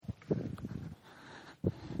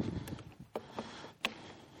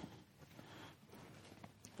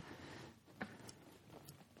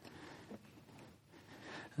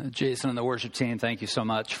Jason and the worship team, thank you so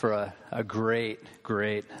much for a great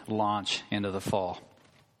launch into the fall.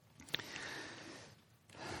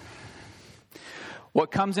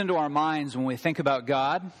 What comes into our minds when we think about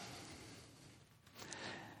God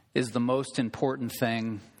is the most important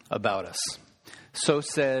thing about us. So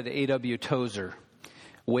said A.W. Tozer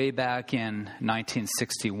way back in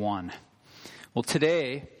 1961. Well,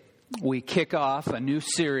 today we kick off a new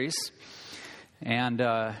series. And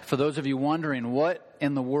for those of you wondering what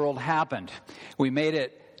in the world happened, we made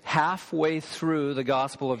it halfway through the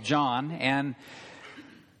Gospel of John, and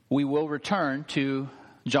we will return to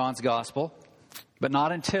John's Gospel, but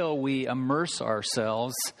not until we immerse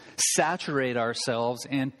ourselves, saturate ourselves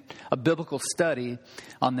in a biblical study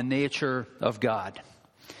on the nature of God.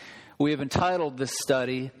 We have entitled this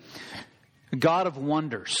study, God of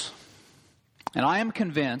Wonders. And I am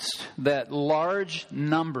convinced that large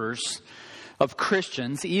numbers of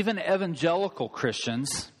Christians, even evangelical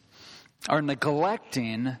Christians, are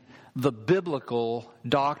neglecting the biblical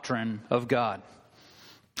doctrine of God.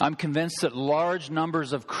 I'm convinced that large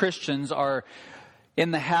numbers of Christians are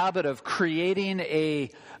in the habit of creating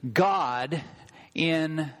a God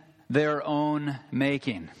in their own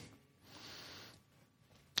making.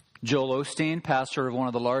 Joel Osteen, pastor of one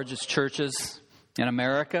of the largest churches in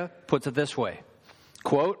America, puts it this way,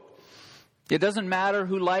 quote, "It doesn't matter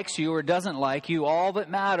who likes you or doesn't like you. All that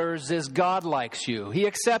matters is God likes you. He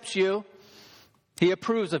accepts you. He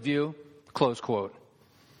approves of you." Close quote.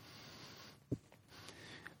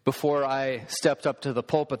 Before I stepped up to the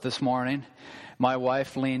pulpit this morning, my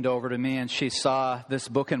wife leaned over to me and she saw this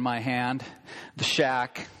book in my hand, The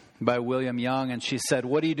Shack by William Young, and she said,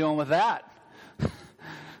 "What are you doing with that?"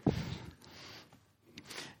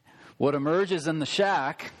 What emerges in The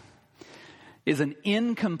Shack is an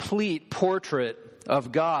incomplete portrait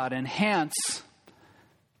of God, and hence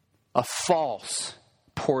a false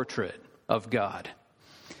portrait of God.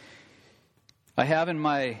 I have in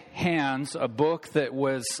my hands a book that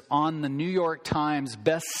was on the New York Times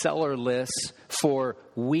bestseller list for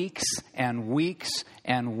weeks and weeks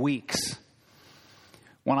and weeks.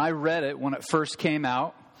 When I read it, when it first came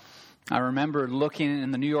out, I remember looking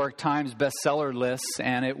in the New York Times bestseller lists,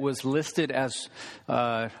 and it was listed as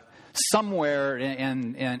somewhere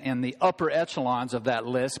in the upper echelons of that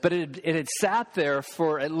list, but it had sat there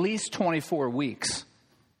for at least 24 weeks.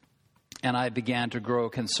 And I began to grow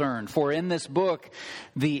concerned. For in this book,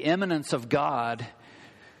 the immanence of God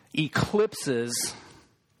eclipses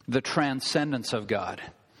the transcendence of God.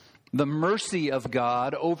 The mercy of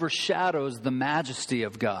God overshadows the majesty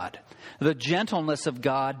of God. The gentleness of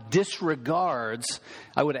God disregards,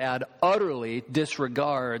 I would add utterly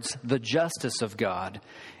disregards, the justice of God.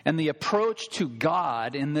 And the approach to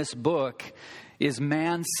God in this book is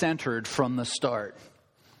man-centered from the start.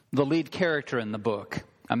 The lead character in the book,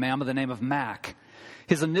 a man by the name of Mac,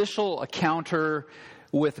 his initial encounter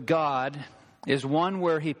with God is one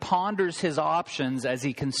where he ponders his options as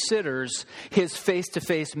he considers his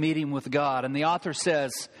face-to-face meeting with God. And the author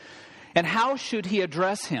says, and how should he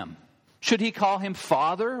address him? Should he call him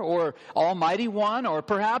Father or Almighty One or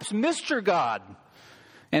perhaps Mr. God?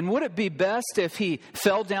 And would it be best if he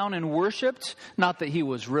fell down and worshiped? Not that he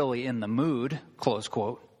was really in the mood, close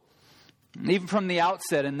quote. Even from the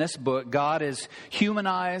outset in this book, God is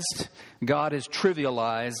humanized, God is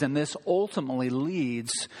trivialized, and this ultimately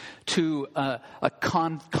leads to a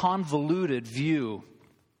convoluted view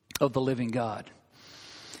of the living God.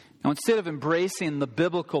 Now, instead of embracing the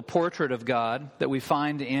biblical portrait of God that we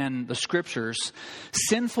find in the Scriptures,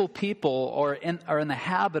 sinful people are in the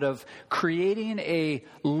habit of creating a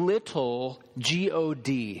little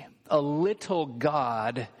G-O-D, a little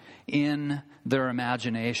God in their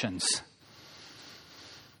imaginations.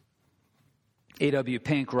 A.W.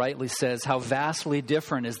 Pink rightly says, how vastly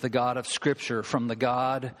different is the God of Scripture from the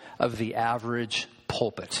God of the average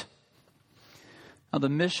pulpit. Now, the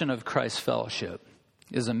mission of Christ Fellowship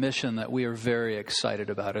is a mission that we are very excited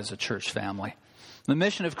about as a church family. The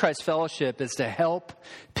mission of Christ Fellowship is to help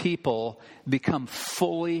people become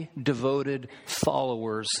fully devoted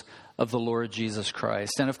followers of the Lord Jesus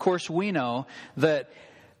Christ. And of course, we know that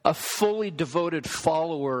a fully devoted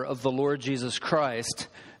follower of the Lord Jesus Christ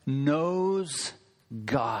knows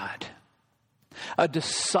God. A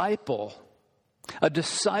disciple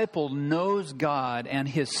knows God and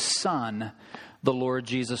His Son, the Lord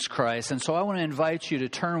Jesus Christ. And so I want to invite you to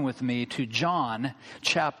turn with me to John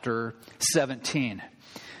chapter 17.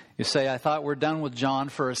 You say, I thought we're done with John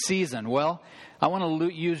for a season. Well, I want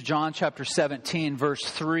to use John chapter 17, verse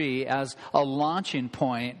 3 as a launching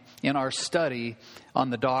point in our study on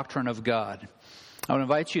the doctrine of God. I would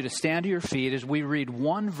invite you to stand to your feet as we read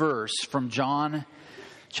one verse from John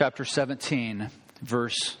chapter 17,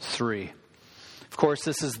 verse 3. Of course,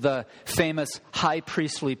 this is the famous high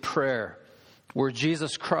priestly prayer where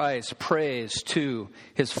Jesus Christ prays to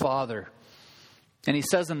his Father. And he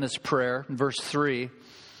says in this prayer, in verse 3,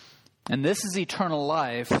 "And this is eternal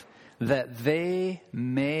life, that they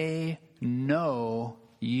may know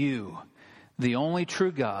you, the only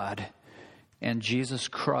true God, and Jesus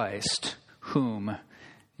Christ, whom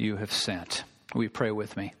you have sent." Will you pray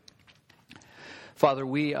with me? Father,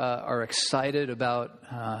 we are excited about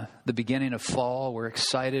the beginning of fall. We're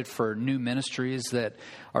excited for new ministries that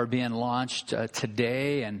are being launched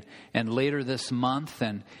today and later this month.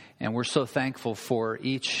 And we're so thankful for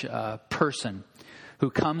each person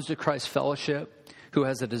who comes to Christ Fellowship, who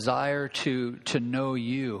has a desire to know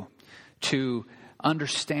you, to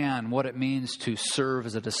understand what it means to serve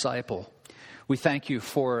as a disciple. We thank you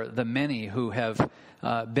for the many who have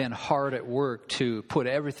been hard at work to put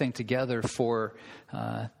everything together for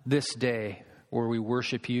this day where we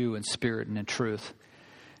worship you in spirit and in truth.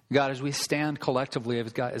 God, as we stand collectively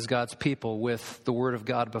as God's people with the Word of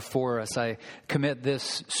God before us, I commit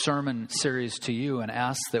this sermon series to you and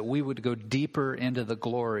ask that we would go deeper into the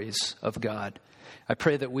glories of God. I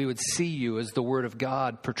pray that we would see you as the Word of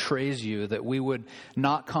God portrays you, that we would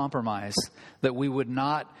not compromise, that we would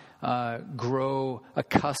not grow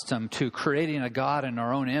accustomed to creating a God in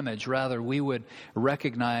our own image. Rather, we would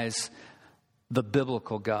recognize the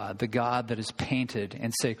biblical God, the God that is painted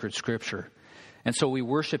in sacred Scripture. And so we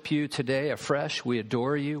worship you today afresh. We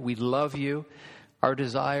adore you. We love you. Our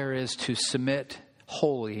desire is to submit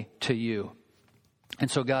wholly to you. And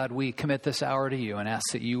so, God, we commit this hour to you and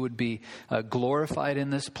ask that you would be glorified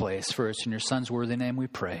in this place. For it's in your Son's worthy name we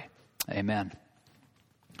pray. Amen.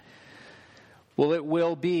 Well, it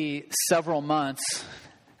will be several months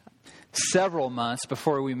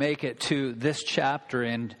before we make it to this chapter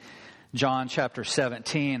in John chapter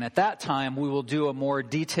 17. At that time, we will do a more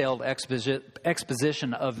detailed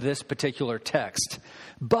exposition of this particular text.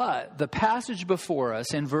 But the passage before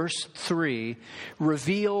us in verse 3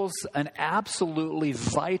 reveals an absolutely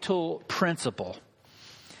vital principle.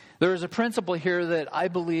 There is a principle here that I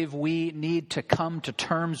believe we need to come to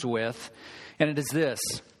terms with, and it is this.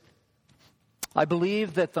 I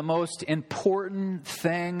believe that the most important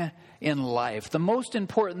thing in life, the most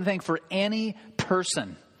important thing for any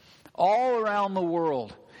person all around the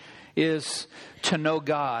world, is to know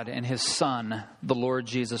God and His Son, the Lord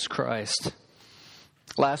Jesus Christ.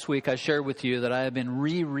 Last week I shared with you that I have been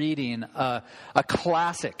rereading a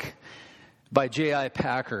classic by J.I.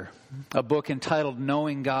 Packer, a book entitled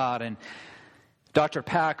Knowing God. And Dr.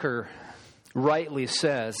 Packer rightly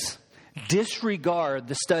says, disregard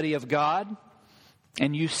the study of God,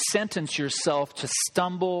 and you sentence yourself to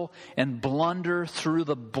stumble and blunder through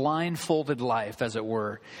the blindfolded life, as it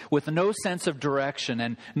were, with no sense of direction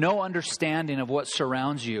and no understanding of what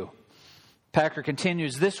surrounds you. Packer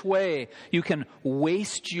continues, this way you can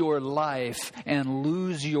waste your life and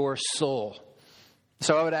lose your soul.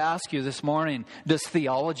 So I would ask you this morning, does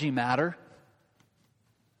theology matter?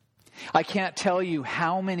 I can't tell you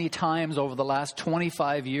how many times over the last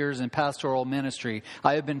 25 years in pastoral ministry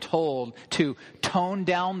I have been told to tone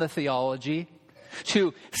down the theology,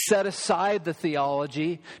 to set aside the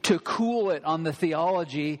theology, to cool it on the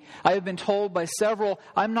theology. I have been told by several,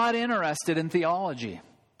 I'm not interested in theology.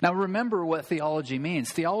 Now remember what theology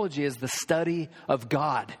means. Theology is the study of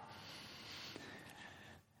God.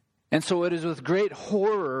 And so it is with great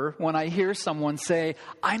horror when I hear someone say,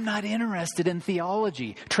 I'm not interested in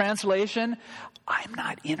theology. Translation, I'm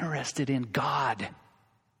not interested in God.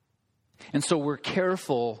 And so we're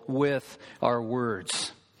careful with our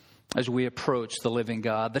words as we approach the living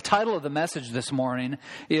God. The title of the message this morning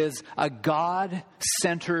is A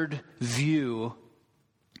God-Centered View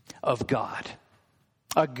of God.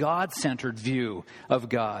 A God-centered view of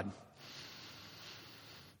God.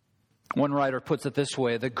 One writer puts it this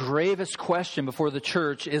way, the gravest question before the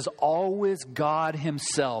church is always God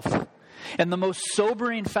Himself. And the most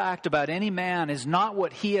sobering fact about any man is not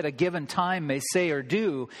what he at a given time may say or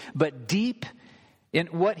do, but deep in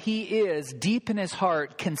what he is, deep in his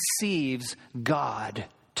heart, conceives God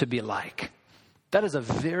to be like. That is a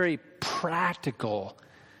very practical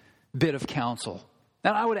bit of counsel.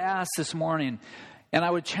 And I would ask this morning, and I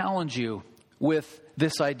would challenge you with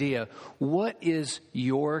this idea. What is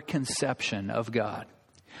your conception of God?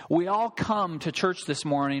 We all come to church this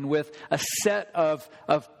morning with a set of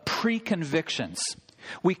pre-convictions.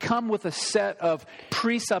 We come with a set of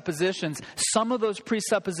presuppositions. Some of those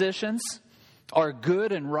presuppositions are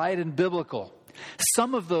good and right and biblical.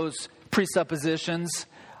 Some of those presuppositions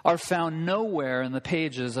are found nowhere in the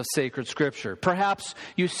pages of sacred Scripture. Perhaps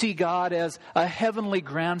you see God as a heavenly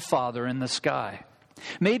grandfather in the sky.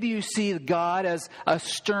 Maybe you see God as a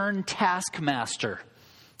stern taskmaster,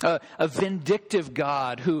 a vindictive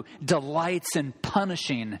God who delights in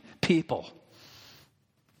punishing people.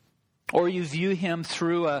 Or you view him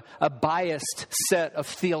through a biased set of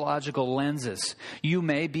theological lenses. You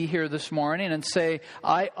may be here this morning and say,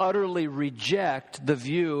 I utterly reject the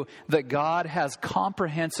view that God has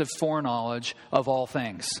comprehensive foreknowledge of all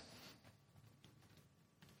things.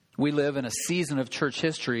 We live in a season of church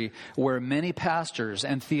history where many pastors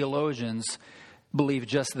and theologians believe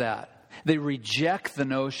just that. They reject the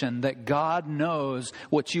notion that God knows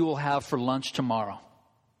what you will have for lunch tomorrow.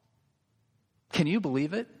 Can you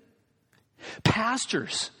believe it?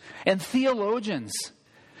 Pastors and theologians,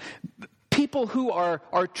 people who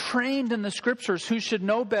are trained in the Scriptures, who should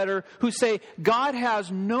know better, who say, God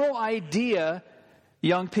has no idea,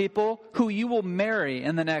 young people, who you will marry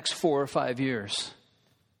in the next 4 or 5 years.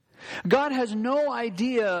 God has no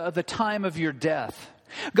idea of the time of your death.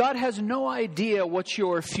 God has no idea what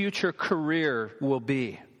your future career will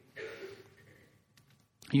be.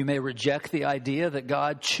 You may reject the idea that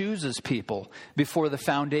God chooses people before the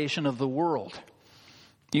foundation of the world.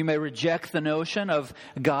 You may reject the notion of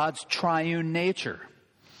God's triune nature.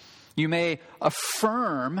 You may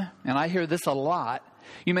affirm, and I hear this a lot,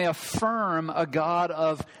 you may affirm a God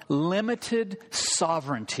of limited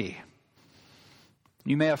sovereignty.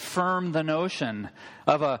 You may affirm the notion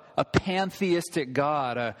of a pantheistic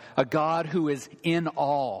God, a God who is in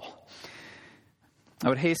all. I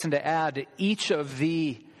would hasten to add to each of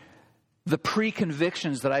the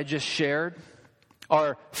pre-convictions that I just shared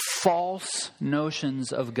are false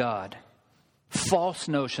notions of God. False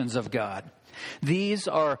notions of God. These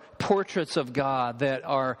are portraits of God that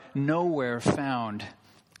are nowhere found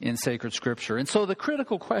in sacred Scripture. And so the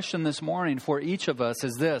critical question this morning for each of us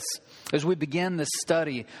is this, as we begin this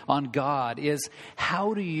study on God, is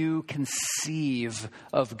how do you conceive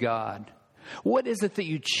of God? What is it that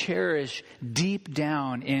you cherish deep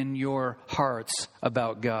down in your hearts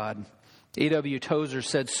about God? A.W. Tozer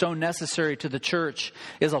said, so necessary to the church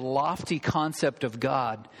is a lofty concept of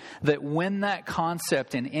God that when that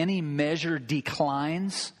concept in any measure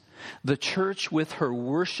declines, the church with her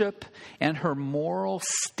worship and her moral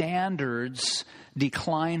standards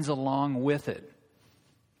declines along with it.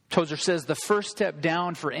 Tozer says the first step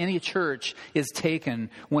down for any church is taken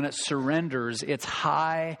when it surrenders its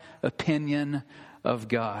high opinion of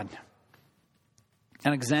God.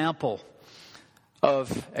 An example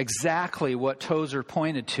of exactly what Tozer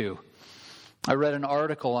pointed to. I read an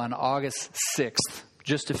article on August 6th,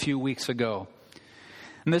 just a few weeks ago.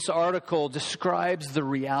 And this article describes the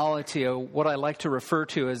reality of what I like to refer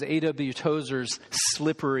to as A.W. Tozer's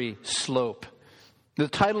slippery slope. The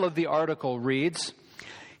title of the article reads,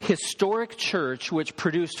 Historic Church which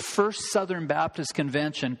produced First Southern Baptist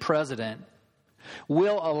Convention President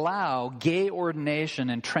will allow gay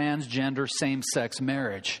ordination and transgender same-sex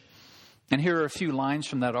marriage. And here are a few lines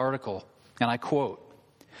from that article, and I quote,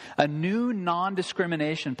 a new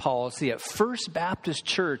non-discrimination policy at First Baptist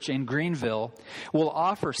Church in Greenville will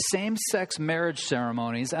offer same-sex marriage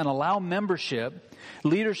ceremonies and allow membership,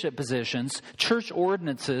 leadership positions, church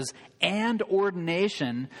ordinances, and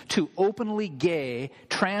ordination to openly gay,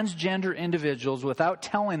 transgender individuals without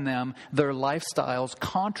telling them their lifestyles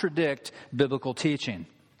contradict biblical teaching.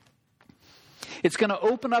 It's going to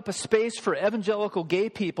open up a space for evangelical gay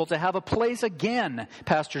people to have a place again,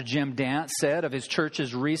 Pastor Jim Dant said of his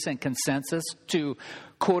church's recent consensus to,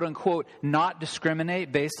 quote unquote, not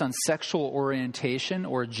discriminate based on sexual orientation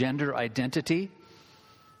or gender identity.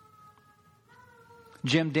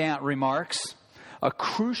 Jim Dant remarks, a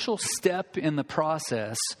crucial step in the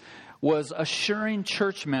process was assuring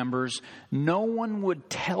church members no one would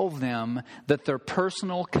tell them that their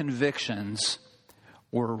personal convictions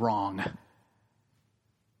were wrong.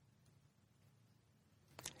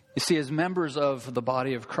 You see, as members of the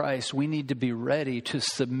body of Christ, we need to be ready to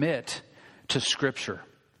submit to Scripture.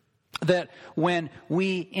 That when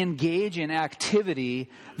we engage in activity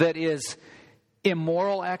that is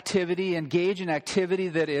immoral activity, engage in activity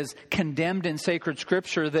that is condemned in sacred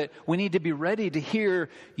Scripture, that we need to be ready to hear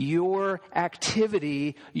your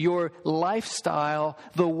activity, your lifestyle,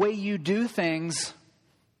 the way you do things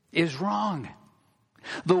is wrong.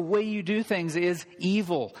 The way you do things is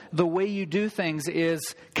evil. The way you do things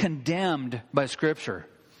is condemned by Scripture.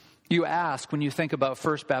 You ask, when you think about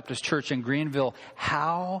First Baptist Church in Greenville,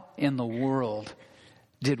 how in the world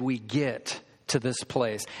did we get to this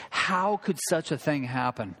place? How could such a thing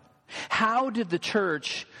happen? How did the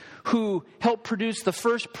church who helped produce the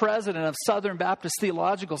first president of Southern Baptist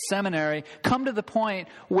Theological Seminary, come to the point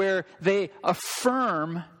where they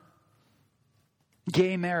affirm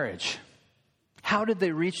gay marriage. How did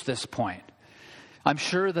they reach this point? I'm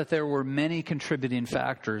sure that there were many contributing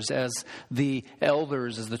factors as the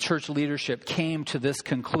elders, as the church leadership came to this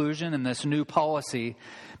conclusion and this new policy.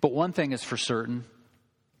 But one thing is for certain,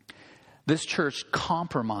 this church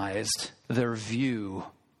compromised their view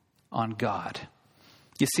on God.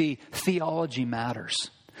 You see, theology matters.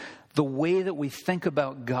 The way that we think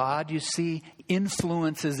about God, you see,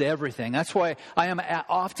 influences everything. That's why I am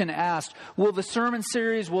often asked, will the sermon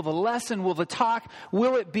series, will the lesson, will the talk,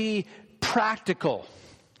 will it be practical?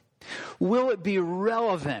 Will it be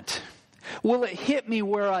relevant? Will it hit me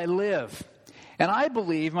where I live? And I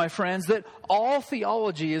believe, my friends, that all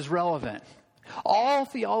theology is relevant. All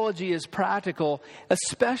theology is practical,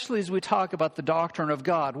 especially as we talk about the doctrine of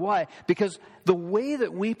God. Why? Because the way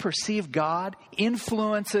that we perceive God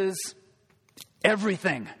influences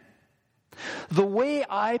everything. The way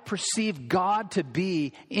I perceive God to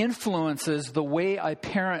be influences the way I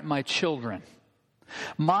parent my children.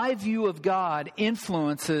 My view of God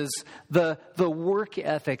influences the work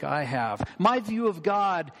ethic I have. My view of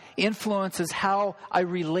God influences how I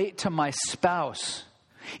relate to my spouse.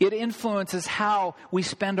 It influences how we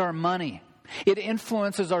spend our money. It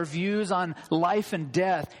influences our views on life and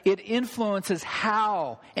death. It influences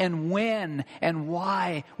how and when and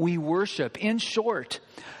why we worship. In short,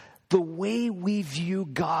 the way we view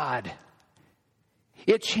God,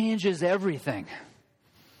 it changes everything.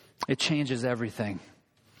 It changes everything.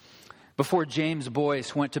 Before James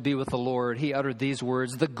Boyce went to be with the Lord, he uttered these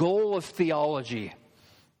words: "The goal of theology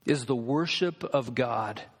is the worship of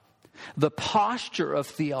God. The posture of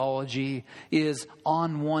theology is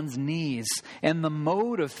on one's knees, and the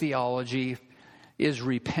mode of theology is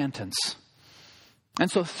repentance."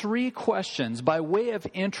 And so 3 questions by way of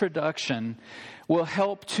introduction will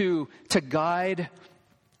help to guide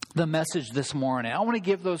the message this morning. I want to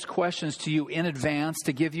give those questions to you in advance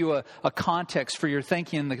to give you a context for your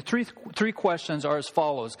thinking. And the three questions are as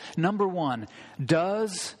follows. Number 1,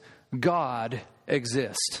 does God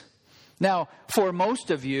exist? Now, for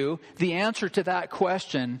most of you, the answer to that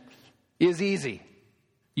question is easy.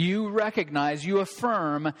 You recognize, you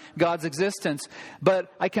affirm God's existence,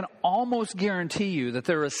 but I can almost guarantee you that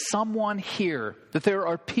there is someone here, that there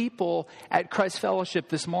are people at Christ Fellowship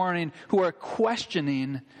this morning who are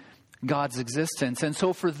questioning God's existence. And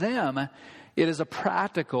so for them, it is a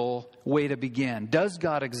practical way to begin. Does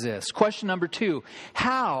God exist? Question number 2,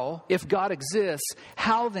 how, if God exists,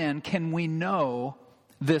 how then can we know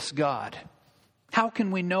this God? How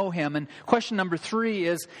can we know him? And question number 3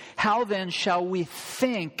 is, how then shall we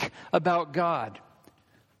think about God?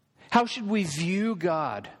 How should we view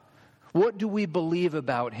God? What do we believe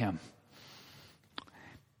about him?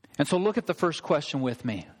 And so look at the first question with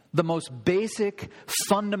me. The most basic,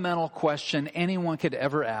 fundamental question anyone could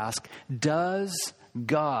ever ask: does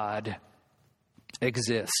God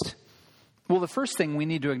exist? Well, the first thing we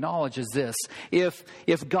need to acknowledge is this.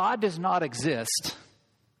 If God does not exist,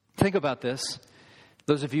 think about this.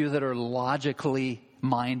 Those of you that are logically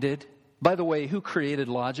minded. By the way, who created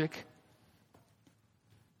logic?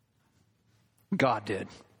 God did.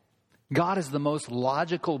 God is the most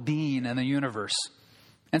logical being in the universe.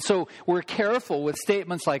 And so we're careful with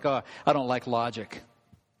statements like, I don't like logic.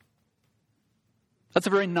 That's a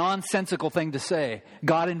very nonsensical thing to say.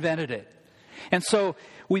 God invented it. And so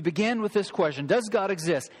we begin with this question: does God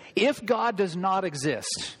exist? If God does not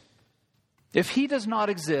exist, if he does not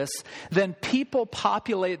exist, then people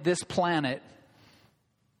populate this planet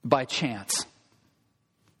by chance.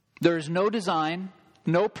 There is no design,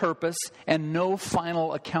 no purpose, and no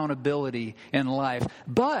final accountability in life.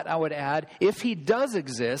 But I would add, if he does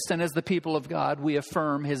exist, and as the people of God, we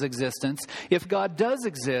affirm his existence, if God does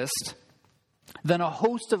exist, then a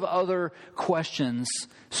host of other questions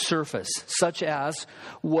surface, such as,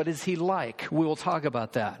 what is he like? We will talk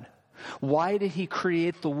about that. Why did he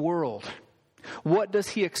create the world? What does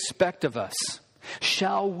he expect of us?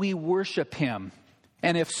 Shall we worship him?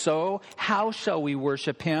 And if so, how shall we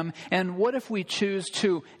worship him? And what if we choose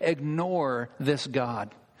to ignore this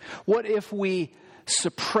God? What if we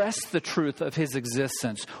suppress the truth of his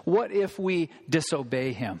existence? What if we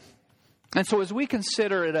disobey him? And so as we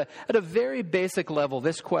consider at a very basic level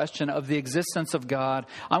this question of the existence of God,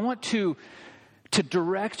 I want to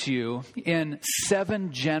direct you in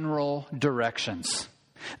 7 general directions.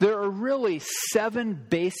 There are really 7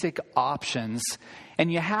 basic options,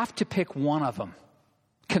 and you have to pick one of them.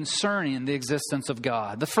 concerning the existence of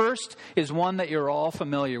God. The first is one that you're all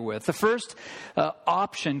familiar with. The first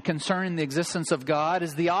option concerning the existence of God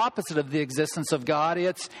is the opposite of the existence of God.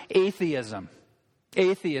 It's atheism.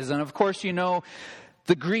 Atheism. Of course, you know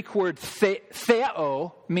the Greek word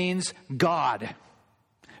theo means God.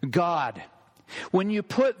 God. When you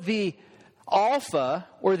put the alpha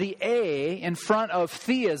or the A in front of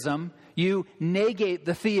theism, you negate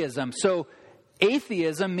the theism. So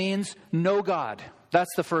atheism means no God.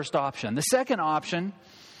 That's the first option. The second option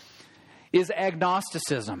is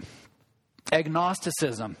agnosticism.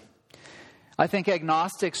 Agnosticism. I think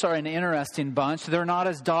agnostics are an interesting bunch. They're not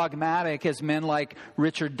as dogmatic as men like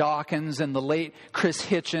Richard Dawkins and the late Chris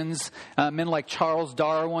Hitchens, men like Charles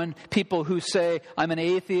Darwin, people who say, I'm an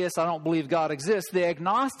atheist, I don't believe God exists. The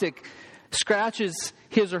agnostic scratches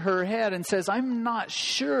his or her head and says, I'm not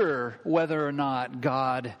sure whether or not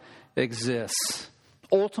God exists.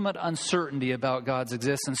 Ultimate uncertainty about God's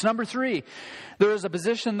existence. Number 3, there is a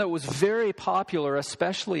position that was very popular,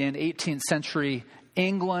 especially in 18th century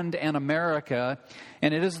England and America,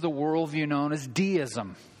 and it is the worldview known as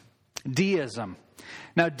deism. Deism.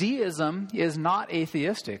 Now, deism is not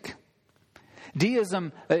atheistic.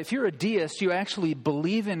 Deism, if you're a deist, you actually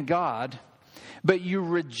believe in God, but you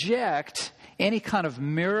reject any kind of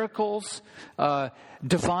miracles,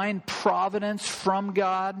 divine providence from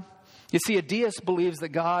God. You see, a deist believes that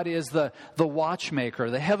God is the watchmaker,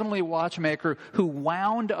 the heavenly watchmaker who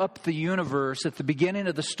wound up the universe at the beginning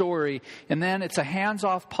of the story, and then it's a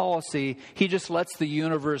hands-off policy. He just lets the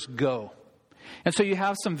universe go. And so you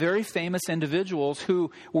have some very famous individuals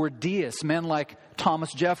who were deists, men like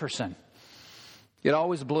Thomas Jefferson. It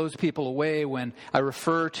always blows people away when I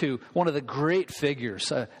refer to one of the great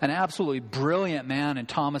figures, an absolutely brilliant man in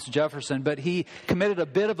Thomas Jefferson, but he committed a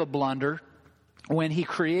bit of a blunder when he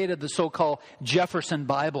created the so-called Jefferson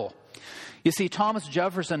Bible. You see, Thomas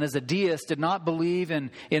Jefferson, as a deist, did not believe in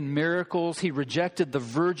miracles. He rejected the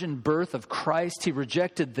virgin birth of Christ. He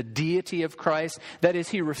rejected the deity of Christ. That is,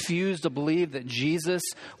 he refused to believe that Jesus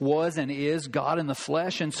was and is God in the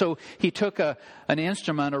flesh. And so he took an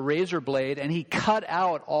instrument, a razor blade, and he cut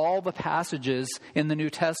out all the passages in the New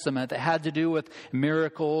Testament that had to do with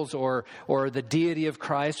miracles or the deity of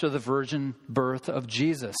Christ or the virgin birth of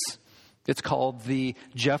Jesus. It's called the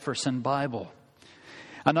Jefferson Bible.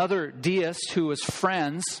 Another deist who was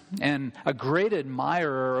friends and a great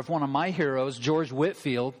admirer of one of my heroes, George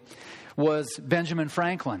Whitefield, was Benjamin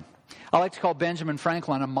Franklin. I like to call Benjamin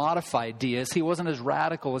Franklin a modified deist. He wasn't as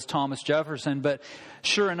radical as Thomas Jefferson, but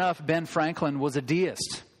sure enough, Ben Franklin was a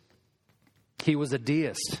deist. He was a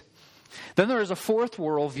deist. Then there is a fourth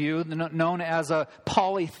worldview known as a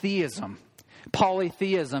polytheism.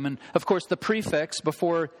 Polytheism. And of course, the prefix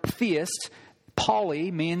before theist,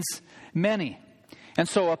 poly, means many. And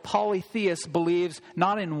so a polytheist believes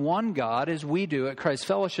not in one God as we do at Christ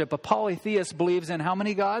Fellowship. A polytheist believes in how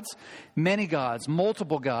many gods? Many gods,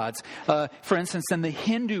 multiple gods. For instance, in the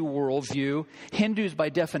Hindu worldview, Hindus by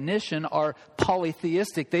definition are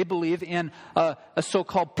polytheistic. They believe in a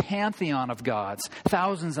so-called pantheon of gods.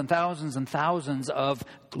 Thousands and thousands and thousands of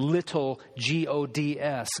little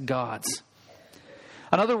gods, gods.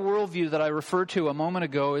 Another worldview that I referred to a moment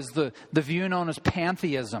ago is the view known as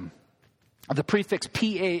pantheism. The prefix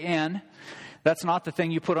P-A-N, that's not the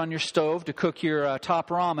thing you put on your stove to cook your top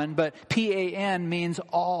ramen, but P-A-N means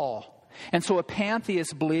all. And so a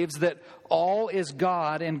pantheist believes that all is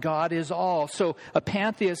God and God is all. So a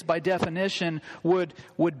pantheist by definition would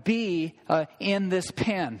be in this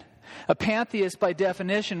pen. A pantheist by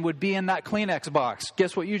definition would be in that Kleenex box.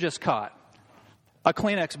 Guess what you just caught? A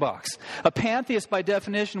Kleenex box. A pantheist by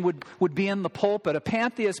definition would be in the pulpit. A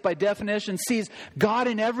pantheist by definition sees God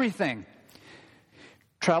in everything.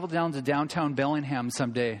 Travel down to downtown Bellingham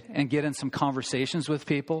someday and get in some conversations with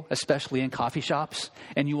people, especially in coffee shops,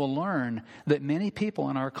 and you will learn that many people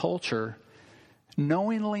in our culture,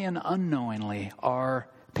 knowingly and unknowingly, are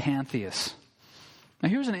pantheists. Now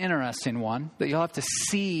here's an interesting one that you'll have to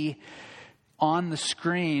see on the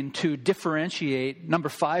screen to differentiate number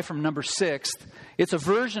 5 from number 6. It's a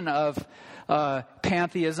version of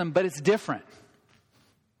pantheism, but it's different.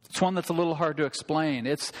 It's one that's a little hard to explain.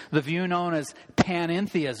 It's the view known as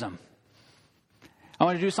panentheism. I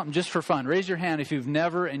want to do something just for fun. Raise your hand if you've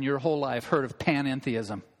never in your whole life heard of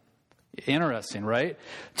panentheism. Interesting, right?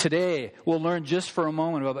 Today, we'll learn just for a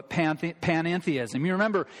moment about panentheism. You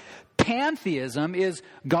remember, pantheism is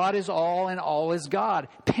God is all and all is God.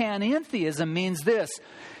 Panentheism means this.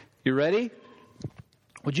 You ready?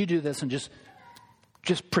 Would you do this and just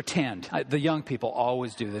pretend? The young people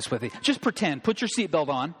always do this with you. Just pretend. Put your seatbelt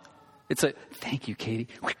on. Thank you, Katie.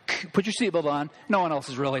 Put your seatbelt on. No one else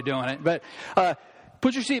is really doing it. But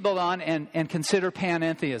Put your seatbelt on and consider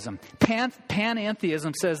panentheism.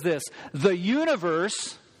 Panentheism says this: the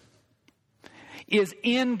universe is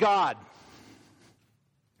in God.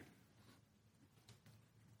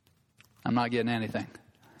 I'm not getting anything.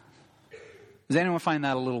 Does anyone find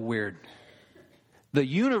that a little weird? The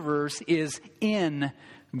universe is in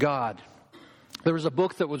God. There was a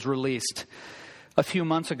book that was released a few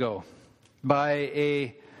months ago by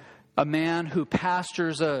a man who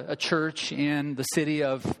pastors a church in the city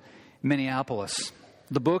of Minneapolis.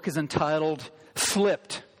 The book is entitled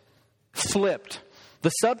Flipped. Flipped. The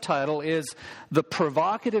subtitle is The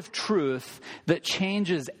Provocative Truth That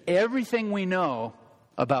Changes Everything We Know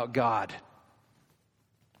About God.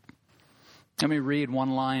 Let me read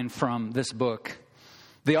one line from this book.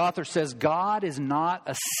 The author says, God is not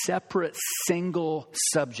a separate, single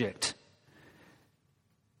subject.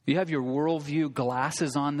 You have your worldview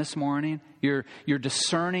glasses on this morning. You're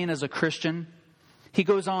discerning as a Christian. He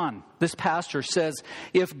goes on. This pastor says,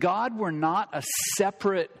 if God were not a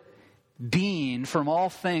separate being from all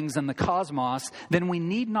things in the cosmos, then we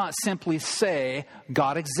need not simply say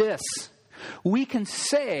God exists. We can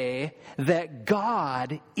say that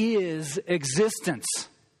God is existence.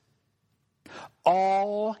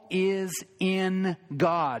 All is in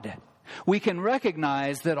God. We can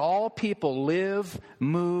recognize that all people live,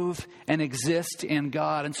 move, and exist in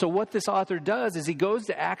God. And so what this author does is he goes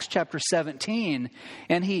to Acts chapter 17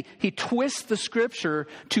 and he twists the scripture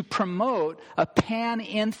to promote a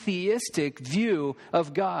panentheistic view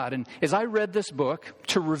of God. And as I read this book,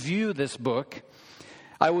 to review this book,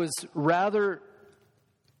 I was rather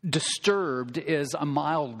disturbed is a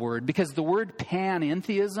mild word, because the word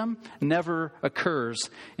panentheism never occurs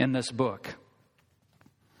in this book.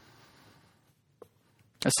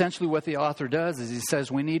 Essentially what the author does is he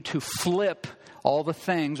says we need to flip all the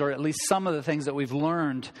things, or at least some of the things that we've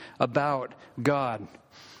learned about God.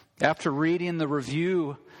 After reading the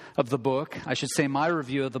review of the book, I should say my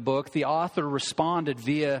review of the book, the author responded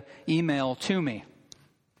via email to me.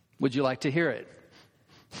 Would you like to hear it?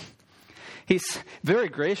 He's very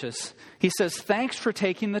gracious. He says, thanks for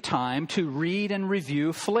taking the time to read and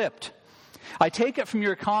review Flipped. I take it from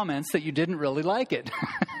your comments that you didn't really like it.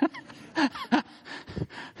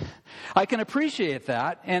 I can appreciate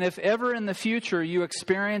that, and if ever in the future you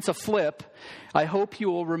experience a flip, I hope you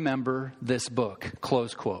will remember this book,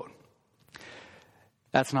 close quote.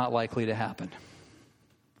 That's not likely to happen.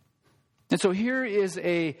 And so here is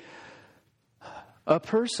a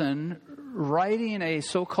person writing a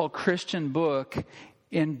so-called Christian book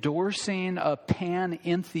endorsing a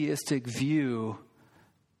panentheistic view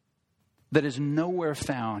that is nowhere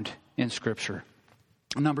found in Scripture.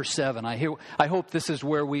 Number 7, I hope this is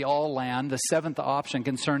where we all land, the seventh option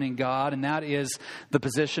concerning God, and that is the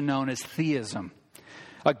position known as theism.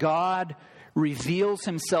 A God reveals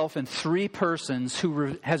himself in three persons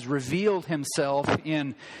who has revealed himself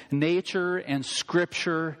in nature and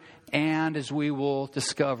Scripture and, as we will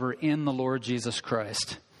discover, in the Lord Jesus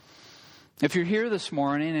Christ. If you're here this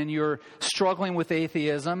morning and you're struggling with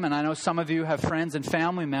atheism, and I know some of you have friends and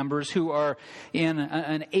family members who are in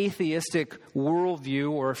an atheistic worldview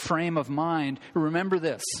or a frame of mind, remember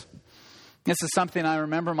this. This is something I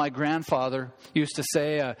remember my grandfather used to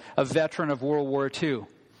say, a veteran of World War II.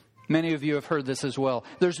 Many of you have heard this as well.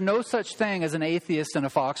 There's no such thing as an atheist in a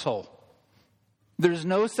foxhole. There's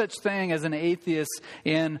no such thing as an atheist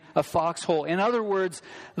in a foxhole. In other words,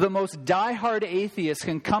 the most diehard atheist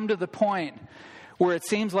can come to the point where it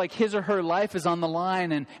seems like his or her life is on the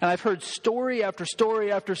line. And I've heard story after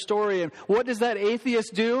story after story. And what does that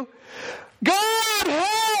atheist do? God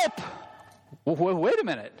help! Wait a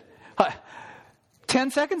minute.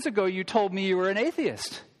 10 seconds ago you told me you were an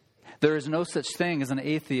atheist. There is no such thing as an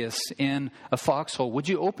atheist in a foxhole. Would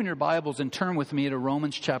you open your Bibles and turn with me to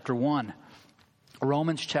Romans chapter 1?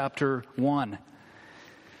 Romans chapter 1.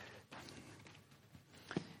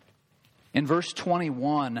 In verse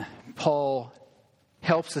 21, Paul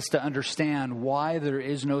helps us to understand why there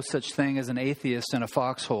is no such thing as an atheist in a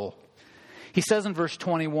foxhole. He says in verse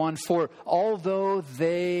 21, for although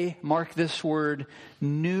they, mark this word,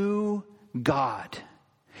 knew God,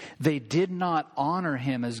 they did not honor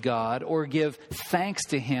him as God or give thanks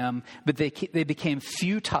to him, but they became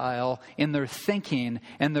futile in their thinking,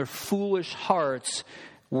 and their foolish hearts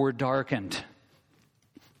were darkened.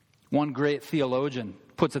 One great theologian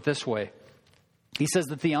puts it this way. He says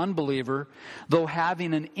that the unbeliever, though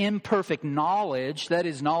having an imperfect knowledge, that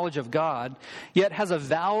is knowledge of God, yet has a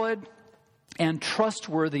valid and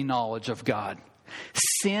trustworthy knowledge of God.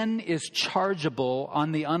 Sin is chargeable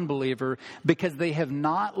on the unbeliever because they have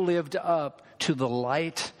not lived up to the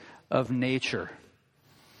light of nature.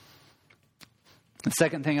 The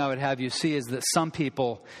second thing I would have you see is that some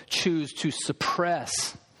people choose to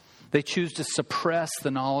suppress. They choose to suppress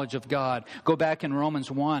the knowledge of God. Go back in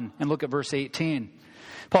Romans 1 and look at verse 18.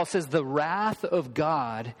 Paul says, the wrath of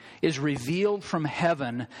God is revealed from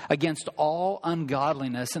heaven against all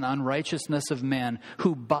ungodliness and unrighteousness of men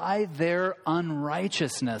who by their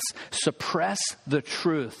unrighteousness suppress the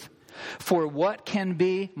truth. For what can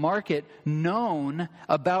be, mark it, known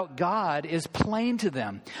about God is plain to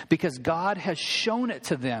them, because God has shown it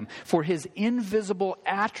to them. For his invisible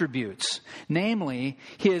attributes, namely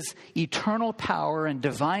his eternal power and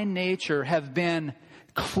divine nature, have been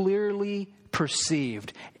clearly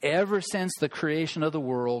perceived ever since the creation of the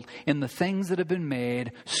world in the things that have been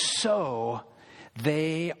made, so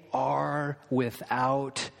they are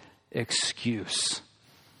without excuse.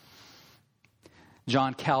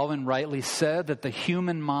 John Calvin rightly said that the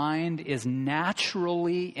human mind is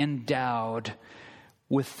naturally endowed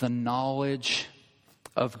with the knowledge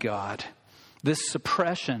of God. This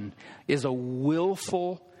suppression is a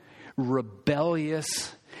willful,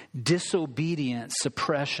 rebellious, disobedient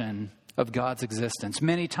suppression of God's existence.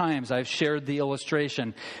 Many times I've shared the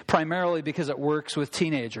illustration, primarily because it works with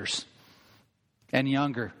teenagers and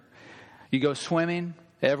younger. You go swimming,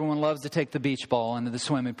 everyone loves to take the beach ball into the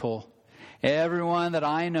swimming pool. Everyone that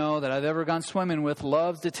I know that I've ever gone swimming with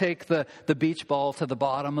loves to take the beach ball to the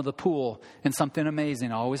bottom of the pool, and something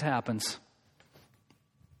amazing always happens.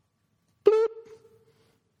 Bloop.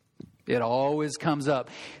 It always comes up.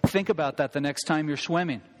 Think about that the next time you're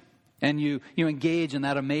swimming and you engage in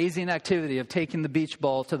that amazing activity of taking the beach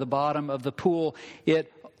ball to the bottom of the pool.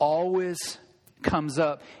 It always comes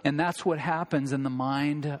up. And that's what happens in the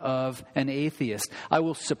mind of an atheist. I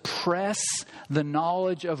will suppress the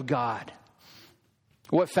knowledge of God.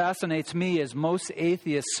 What fascinates me is most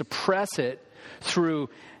atheists suppress it through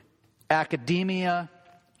academia,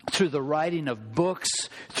 through the writing of books,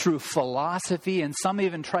 through philosophy, and some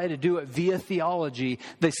even try to do it via theology.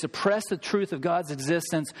 They suppress the truth of God's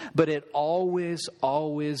existence, but it always,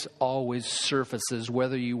 always, always surfaces,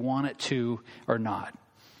 whether you want it to or not.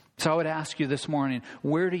 So I would ask you this morning,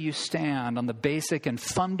 where do you stand on the basic and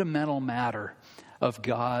fundamental matter of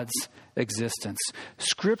God's existence?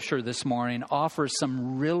 Scripture this morning offers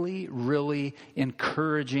some really, really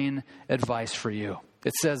encouraging advice for you.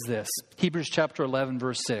 It says this, Hebrews chapter 11,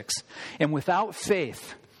 verse 6, and without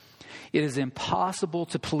faith, it is impossible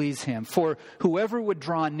to please him. For whoever would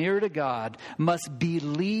draw near to God must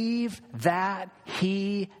believe that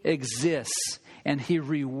he exists, and he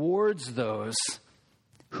rewards those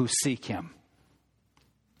who seek him.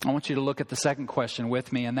 I want you to look at the second question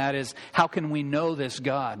with me, and that is, how can we know this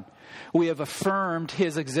God? We have affirmed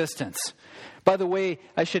his existence. By the way,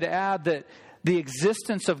 I should add that the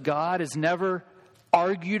existence of God is never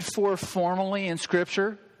argued for formally in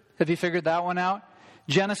Scripture. Have you figured that one out?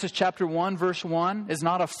 Genesis chapter 1, verse 1 is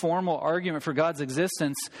not a formal argument for God's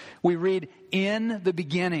existence. We read, in the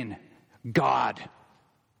beginning, God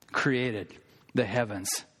created the heavens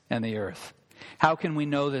and the earth. How can we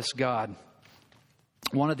know this God?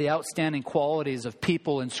 One of the outstanding qualities of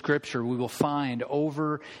people in Scripture we will find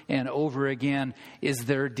over and over again is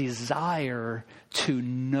their desire to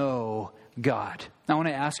know God. I want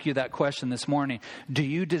to ask you that question this morning. Do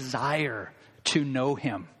you desire to know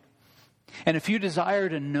him? And if you desire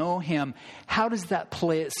to know him, how does that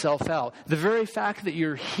play itself out? The very fact that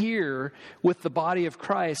you're here with the body of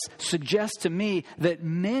Christ suggests to me that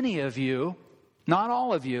many of you, not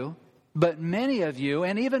all of you, but many of you,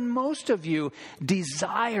 and even most of you,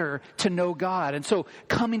 desire to know God. And so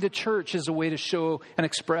coming to church is a way to show an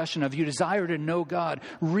expression of you desire to know God.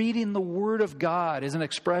 Reading the Word of God is an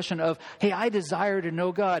expression of, hey, I desire to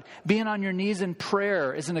know God. Being on your knees in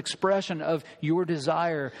prayer is an expression of your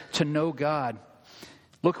desire to know God.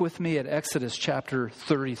 Look with me at Exodus chapter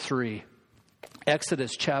 33.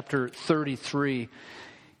 Exodus chapter 33.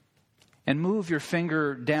 And move your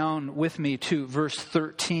finger down with me to verse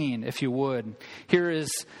 13, if you would. Here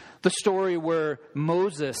is the story where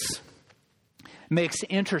Moses makes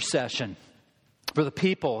intercession for the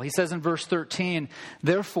people. He says in verse 13,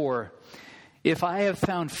 therefore, if I have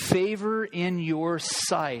found favor in your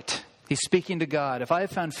sight, he's speaking to God, if I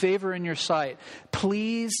have found favor in your sight,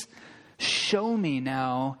 please show me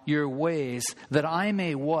now your ways that I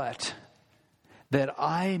may what? That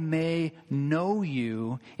I may know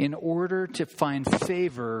you in order to find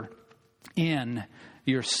favor in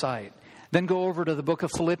your sight. Then go over to the book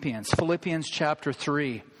of Philippians. Philippians chapter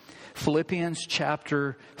 3. Philippians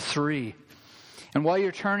chapter 3. And while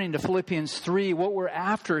you're turning to Philippians 3, what we're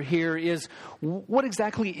after here is, what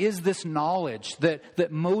exactly is this knowledge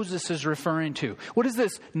that Moses is referring to? What is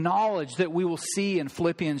this knowledge that we will see in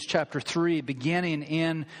Philippians chapter 3, beginning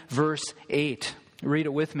in verse 8? Read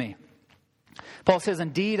it with me. Paul says,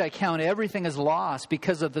 "Indeed, I count everything as loss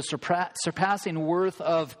because of the surpassing worth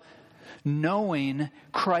of knowing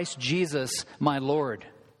Christ Jesus, my Lord.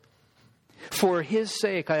 For his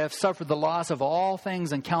sake I have suffered the loss of all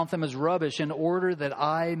things and count them as rubbish in order that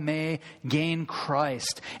I may gain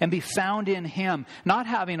Christ and be found in him, not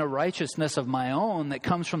having a righteousness of my own that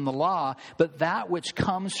comes from the law, but that which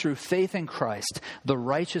comes through faith in Christ, the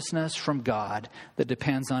righteousness from God that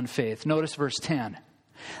depends on faith." Notice verse 10.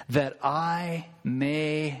 "That I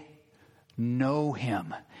may know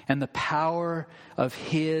him and the power of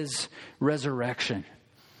his resurrection."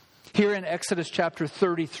 Here in Exodus chapter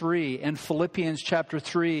 33 and Philippians chapter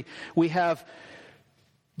 3, we have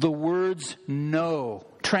the words know,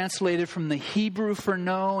 translated from the Hebrew for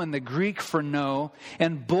know and the Greek for know.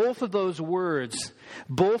 And both of those words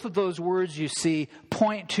you see,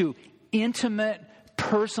 point to intimate,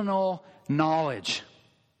 personal knowledge.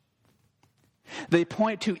 They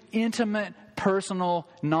point to intimate, personal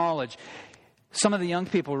knowledge. Some of the young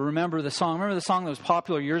people remember the song. Remember the song that was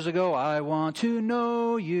popular years ago? "I want to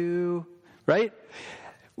know you," right?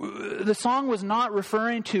 The song was not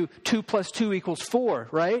referring to 2 + 2 = 4,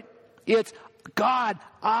 right? It's, "God,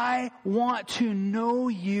 I want to know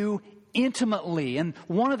you intimately." And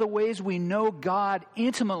one of the ways we know God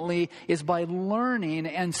intimately is by learning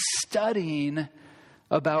and studying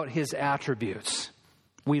about his attributes.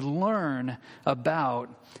 We learn about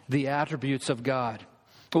the attributes of God.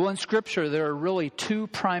 Well, in Scripture, there are really two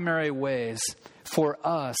primary ways for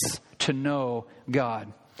us to know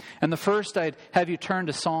God. And the first, I'd have you turn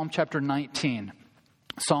to Psalm chapter 19.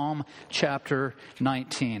 Psalm chapter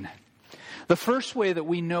 19. The first way that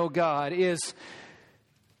we know God is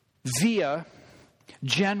via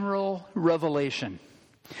general revelation.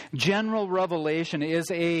 General revelation is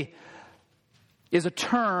a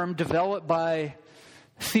term developed by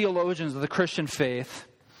theologians of the Christian faith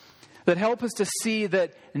that help us to see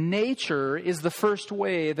that nature is the first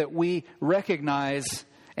way that we recognize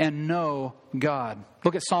and know God.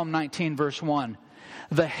 Look at Psalm 19, verse 1.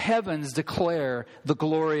 "The heavens declare the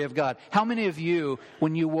glory of God." How many of you,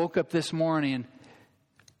 when you woke up this morning,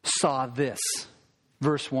 saw this?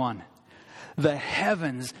 Verse 1. "The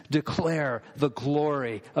heavens declare the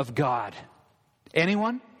glory of God."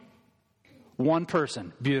 Anyone? One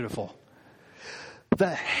person. Beautiful. The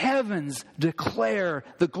heavens declare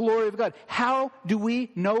the glory of God. How do we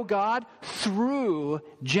know God? Through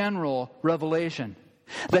general revelation.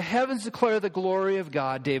 The heavens declare the glory of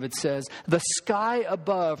God, David says. The sky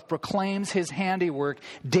above proclaims his handiwork.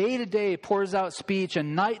 Day to day pours out speech,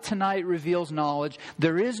 and night to night reveals knowledge.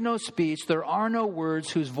 There is no speech, there are no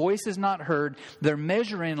words whose voice is not heard. Their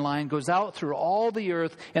measuring line goes out through all the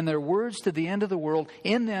earth, and their words to the end of the world.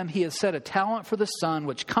 In them he has set a talent for the sun,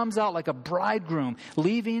 which comes out like a bridegroom,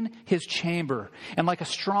 leaving his chamber, and like a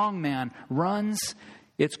strong man runs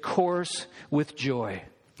its course with joy.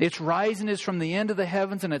 Its rising is from the end of the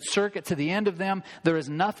heavens, and its circuit to the end of them. There is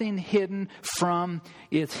nothing hidden from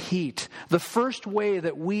its heat. The first way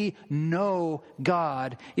that we know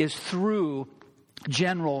God is through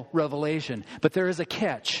general revelation. But there is a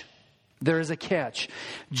catch. There is a catch.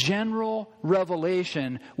 General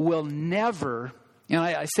revelation will never, and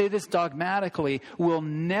I say this dogmatically, will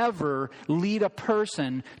never lead a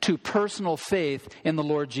person to personal faith in the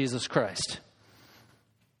Lord Jesus Christ.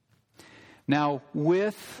 Now,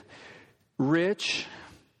 with Rich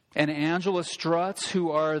and Angela Strutz,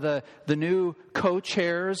 who are the new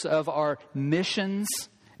co-chairs of our missions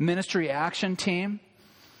ministry action team,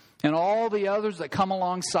 and all the others that come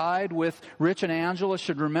alongside with Rich and Angela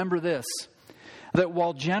should remember this, that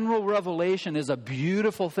while general revelation is a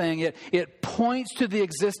beautiful thing, it points to the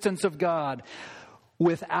existence of God.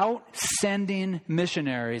 Without sending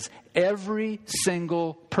missionaries, every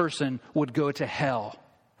single person would go to hell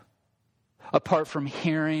apart from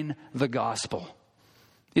hearing the gospel.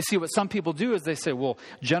 You see, what some people do is they say, well,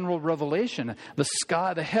 general revelation, the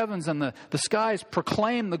sky, the heavens and the skies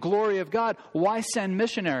proclaim the glory of God. Why send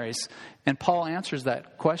missionaries? And Paul answers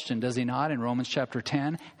that question, does he not, in Romans chapter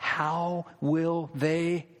 10? How will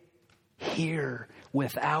they hear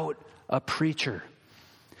without a preacher?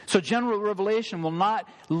 So general revelation will not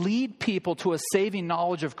lead people to a saving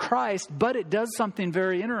knowledge of Christ, but it does something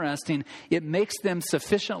very interesting. It makes them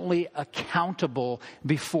sufficiently accountable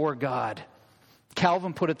before God.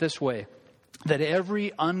 Calvin put it this way, that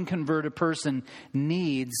every unconverted person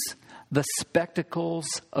needs the spectacles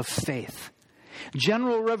of faith.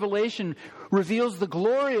 General revelation reveals the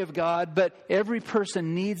glory of God, but every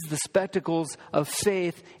person needs the spectacles of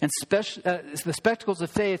faith, and the spectacles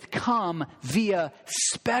of faith come via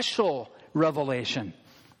special revelation.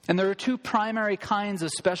 And there are two primary kinds of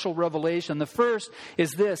special revelation. The first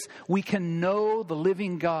is this: we can know the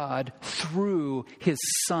living God through His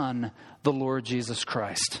Son, the Lord Jesus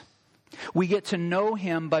Christ. We get to know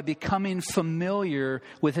Him by becoming familiar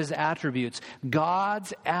with His attributes.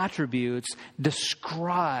 God's attributes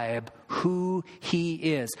describe who He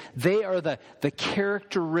is. They are the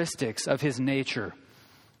characteristics of His nature.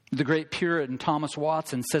 The great Puritan Thomas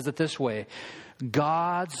Watson says it this way: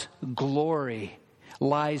 God's glory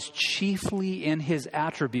lies chiefly in His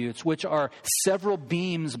attributes, which are several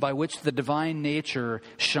beams by which the divine nature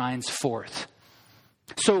shines forth.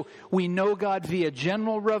 So we know God via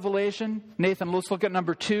general revelation. Nathan, let's look at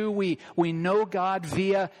number 2. We know God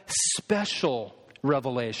via special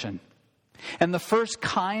revelation. And the first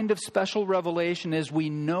kind of special revelation is we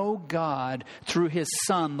know God through His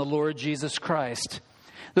Son, the Lord Jesus Christ.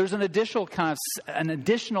 There's an additional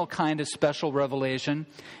kind of special revelation,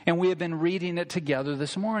 and we have been reading it together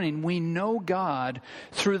this morning. We know God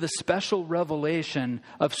through the special revelation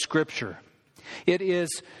of Scripture. It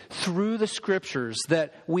is through the Scriptures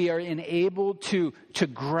that we are enabled to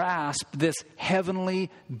grasp this heavenly,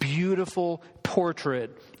 beautiful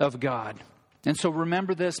portrait of God. And so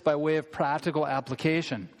remember this by way of practical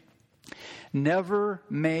application. Never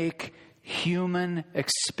make human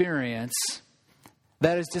experience,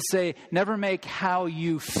 that is to say, never make how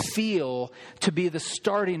you feel to be the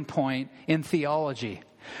starting point in theology.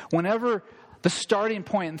 Whenever the starting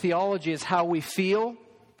point in theology is how we feel,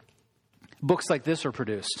 books like this are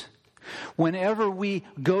produced. Whenever we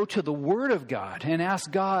go to the Word of God and ask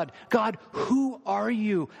God, who are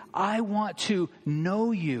you? I want to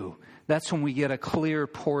know you. That's when we get a clear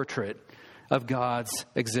portrait of God's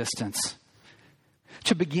existence.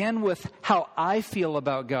 To begin with how I feel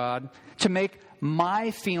about God, to make my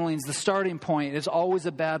feelings the starting point, is always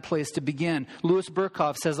a bad place to begin. Louis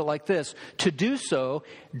Berkhoff says it like this: to do so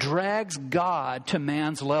drags God to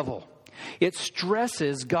man's level. It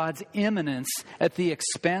stresses God's immanence at the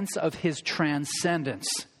expense of His transcendence.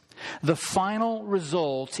 The final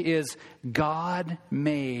result is God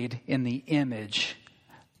made in the image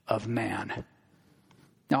of man.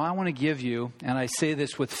 Now, I want to give you, and I say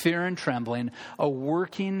this with fear and trembling, a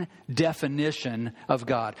working definition of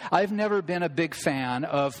God. I've never been a big fan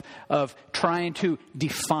of trying to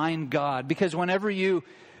define God, because whenever you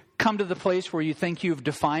come to the place where you think you've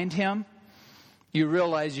defined Him, you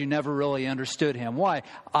realize you never really understood Him. Why?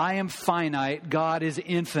 I am finite. God is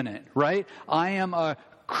infinite, right? I am a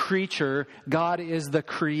creature. God is the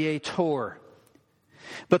creator.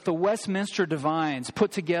 But the Westminster Divines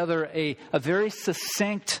put together a very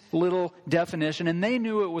succinct little definition, and they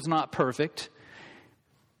knew it was not perfect.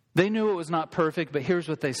 They knew it was not perfect, but here's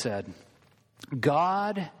what they said.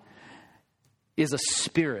 God is a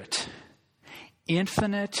spirit,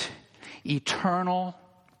 infinite, eternal,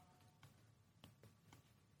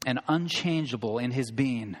 and unchangeable in His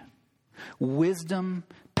being. Wisdom,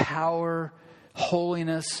 power,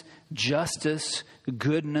 holiness, justice,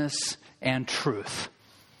 goodness, and truth.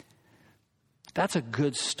 That's a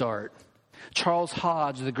good start. Charles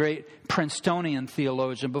Hodge, the great Princetonian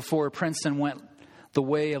theologian, before Princeton went the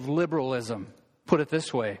way of liberalism, put it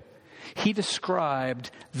this way. He described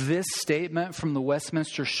this statement from the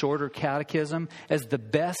Westminster Shorter Catechism as the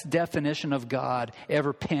best definition of God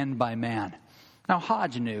ever penned by man. Now,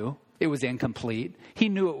 Hodge knew it was incomplete. He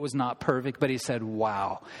knew it was not perfect, but he said,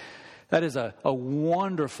 wow, that is a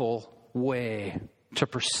wonderful way to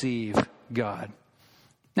perceive God.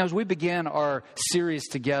 Now, as we begin our series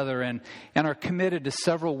together and are committed to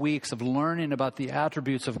several weeks of learning about the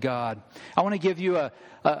attributes of God, I want to give you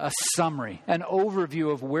a summary, an overview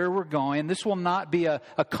of where we're going. This will not be a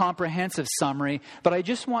comprehensive summary, but I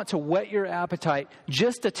just want to whet your appetite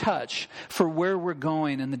just a touch for where we're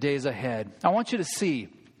going in the days ahead. I want you to see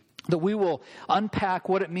that we will unpack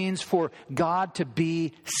what it means for God to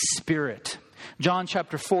be Spirit. John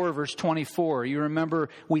chapter 4, verse 24. You remember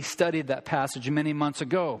we studied that passage many months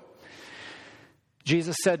ago.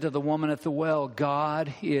 Jesus said to the woman at the well,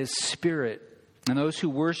 God is Spirit, and those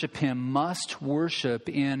who worship Him must worship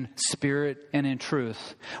in spirit and in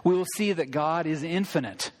truth. We will see that God is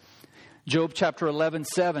infinite. Job chapter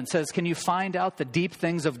 11:7 says, can you find out the deep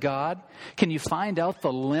things of God? Can you find out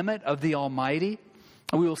the limit of the Almighty?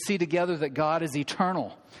 And we will see together that God is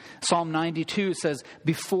eternal. Psalm 92 says,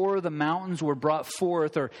 before the mountains were brought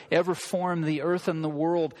forth or ever formed the earth and the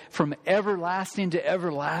world, from everlasting to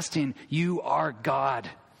everlasting, you are God.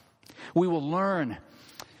 We will learn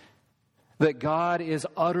that God is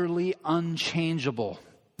utterly unchangeable.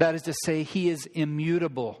 That is to say, He is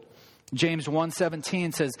immutable. James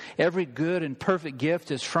 1:17 says, every good and perfect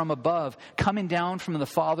gift is from above, coming down from the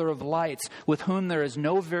Father of lights, with whom there is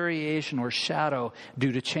no variation or shadow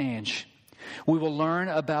due to change. We will learn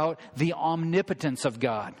about the omnipotence of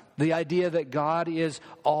God, the idea that God is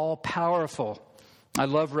all-powerful. I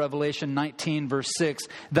love Revelation 19, verse 6.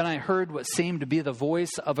 Then I heard what seemed to be the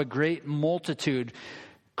voice of a great multitude,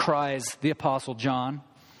 cries the Apostle John,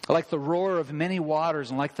 like the roar of many waters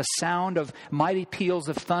and like the sound of mighty peals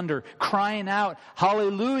of thunder, crying out,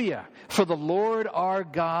 Hallelujah! For the Lord our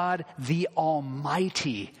God, the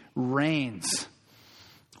Almighty, reigns.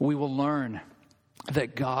 We will learn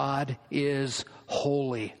that God is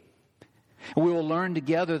holy. We will learn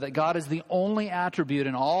together that God is the only attribute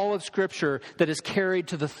in all of Scripture that is carried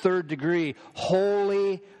to the third degree.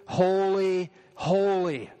 Holy, holy,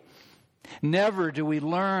 holy. Never do we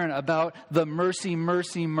learn about the mercy,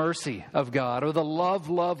 mercy, mercy of God, or the love,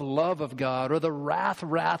 love, love of God, or the wrath,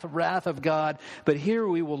 wrath, wrath of God. But here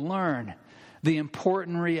we will learn the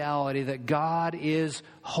important reality that God is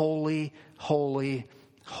holy, holy,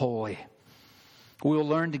 holy. We will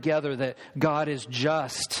learn together that God is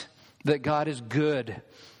just, that God is good,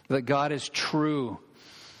 that God is true.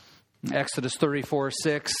 Exodus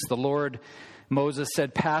 34:6, Moses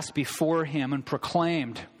said, pass before him and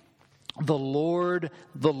proclaimed, the Lord,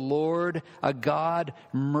 a God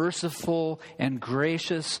merciful and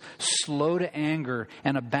gracious, slow to anger,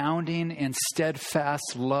 and abounding in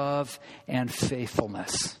steadfast love and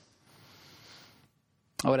faithfulness.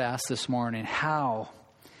 I would ask this morning, how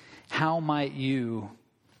might you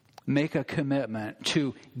make a commitment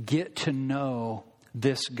to get to know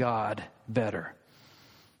this God better?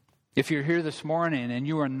 If you're here this morning and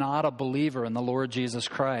you are not a believer in the Lord Jesus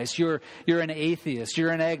Christ, you're an atheist,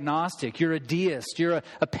 you're an agnostic, you're a deist, you're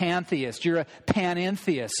a pantheist, you're a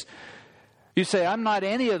panentheist. You say, I'm not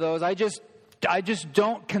any of those. I just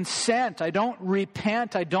don't consent. I don't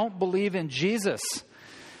repent. I don't believe in Jesus.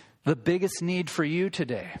 The biggest need for you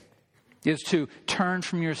today is to turn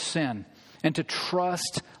from your sin and to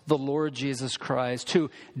trust the Lord Jesus Christ, who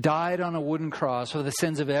died on a wooden cross for the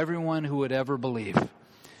sins of everyone who would ever believe.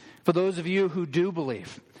 For those of you who do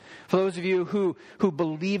believe, for those of you who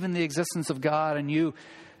believe in the existence of God, and you,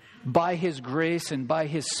 by His grace and by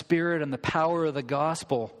His Spirit and the power of the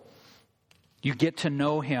gospel, you get to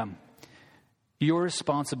know Him. Your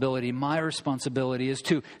responsibility, my responsibility, is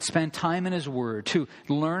to spend time in His Word, to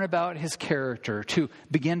learn about His character, to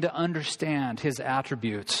begin to understand His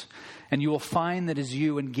attributes. And you will find that as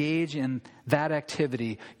you engage in that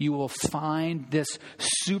activity, you will find this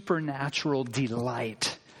supernatural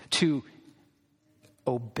delight to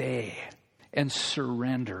obey and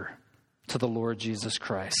surrender to the Lord Jesus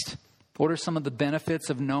Christ. What are some of the benefits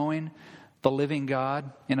of knowing the living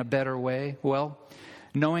God in a better way? Well,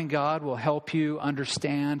 knowing God will help you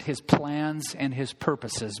understand His plans and His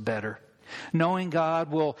purposes better. Knowing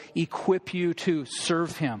God will equip you to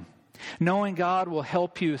serve Him. Knowing God will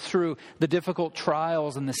help you through the difficult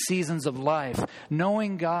trials and the seasons of life.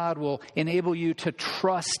 Knowing God will enable you to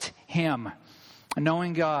trust Him.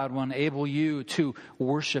 Knowing God will enable you to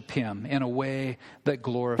worship Him in a way that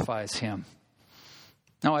glorifies Him.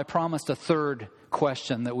 Now, I promised a third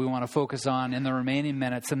question that we want to focus on in the remaining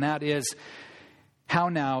minutes, and that is, how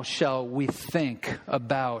now shall we think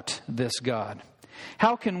about this God?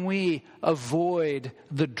 How can we avoid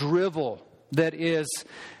the drivel that is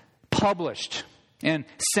published and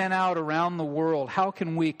sent out around the world? How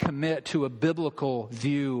can we commit to a biblical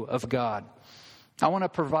view of God? I want to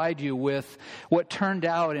provide you with what turned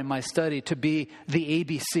out in my study to be the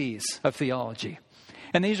ABCs of theology.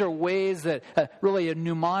 And these are ways that really a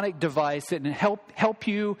mnemonic device that can help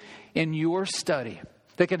you in your study,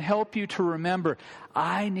 that can help you to remember,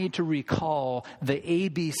 I need to recall the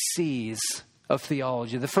ABCs of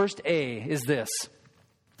theology. The first A is this.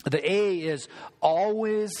 The A is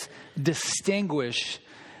always distinguish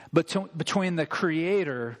between the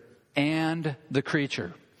Creator and the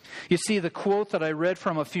creature. You see, the quote that I read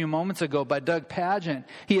from a few moments ago by Doug Pageant,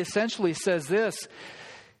 he essentially says this.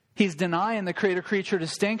 He's denying the creator-creature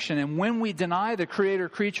distinction. And when we deny the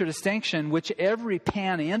creator-creature distinction, which every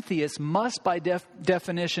panentheist must by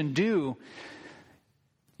definition do,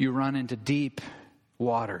 you run into deep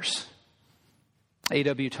waters.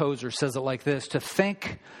 A.W. Tozer says it like this: to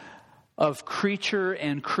think of creature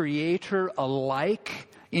and creator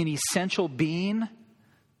alike in essential being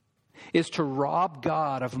is to rob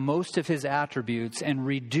God of most of His attributes and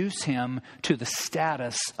reduce Him to the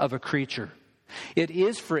status of a creature. It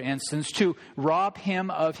is, for instance, to rob Him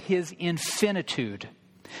of His infinitude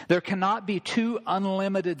There cannot be two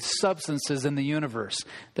unlimited substances in the universe.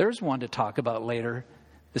 There's one to talk about later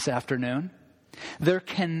this afternoon. There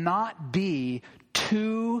cannot be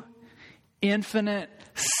two infinite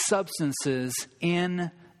substances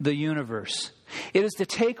in the universe. It is to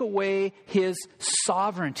take away his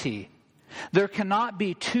sovereignty. There cannot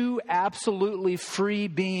be two absolutely free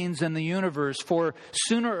beings in the universe, for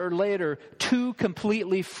sooner or later, two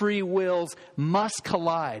completely free wills must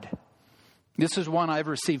collide. This is one I've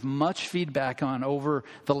received much feedback on over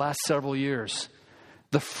the last several years.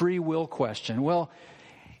 The free will question. Well,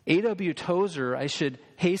 A.W. Tozer, I should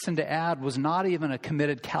hasten to add, was not even a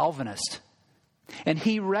committed Calvinist. And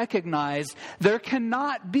he recognized there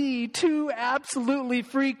cannot be two absolutely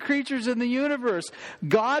free creatures in the universe.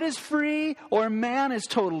 God is free or man is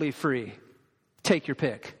totally free. Take your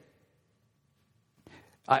pick.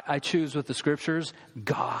 I choose with the scriptures,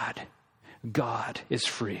 God. God is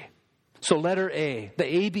free. So letter A, the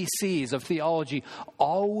ABCs of theology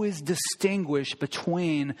always distinguish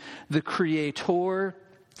between the creator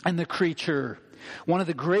and the creature. One of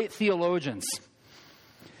the great theologians,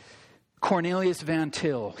 Cornelius Van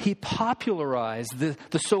Til, he popularized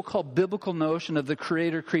the so-called biblical notion of the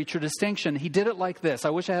creator-creature distinction. He did it like this.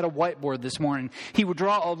 I wish I had a whiteboard this morning. He would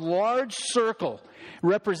draw a large circle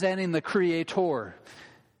representing the creator.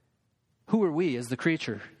 Who are we as the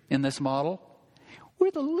creature in this model?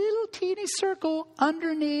 We're the little teeny circle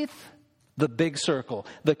underneath the big circle,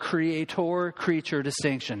 the creator-creature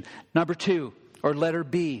distinction. Number 2, or letter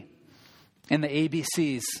B in the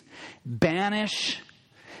ABCs, banish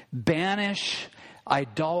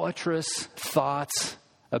idolatrous thoughts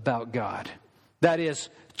about God. That is,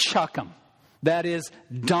 chuck them. That is,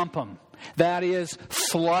 dump them. That is,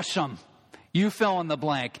 flush them. You fill in the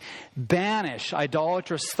blank. Banish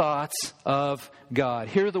idolatrous thoughts of God.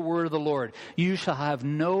 Hear the word of the Lord. You shall have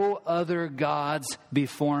no other gods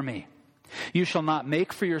before me. You shall not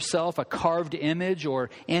make for yourself a carved image or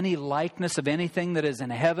any likeness of anything that is in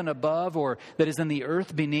heaven above or that is in the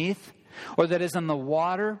earth beneath or that is in the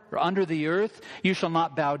water or under the earth. You shall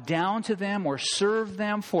not bow down to them or serve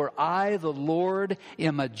them, for I, the Lord,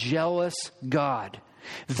 am a jealous God,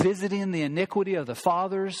 visiting the iniquity of the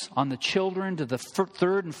fathers on the children to the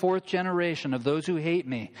third and fourth generation of those who hate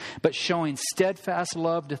me, but showing steadfast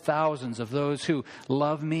love to thousands of those who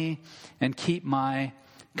love me and keep my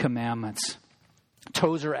commandments.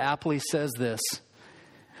 Tozer aptly says this: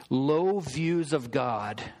 low views of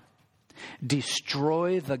God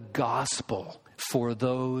destroy the gospel for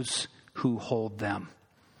those who hold them.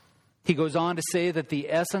 He goes on to say that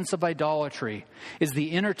the essence of idolatry is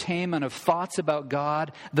the entertainment of thoughts about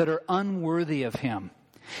God that are unworthy of Him.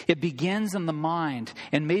 It begins in the mind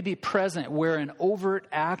and may be present where an overt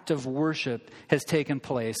act of worship has taken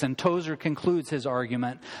place. And Tozer concludes his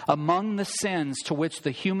argument, among the sins to which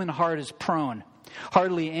the human heart is prone,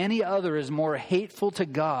 hardly any other is more hateful to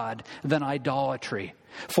God than idolatry.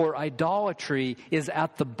 For idolatry is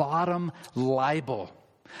at the bottom libel,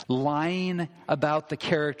 lying about the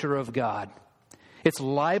character of God. It's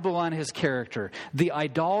libel on His character. The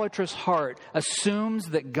idolatrous heart assumes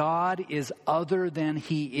that God is other than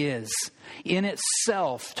He is. In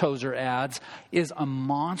itself, Tozer adds, is a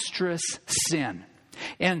monstrous sin,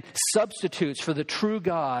 and substitutes for the true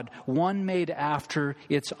God one made after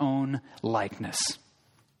its own likeness.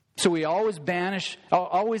 So we always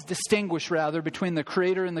distinguish between the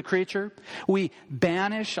creator and the creature. We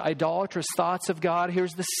banish idolatrous thoughts of God.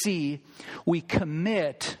 Here's the C. We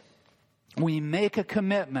make a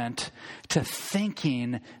commitment to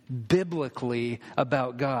thinking biblically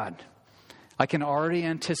about God. I can already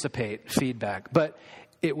anticipate feedback, but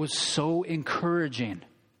it was so encouraging.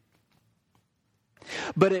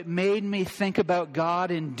 But it made me think about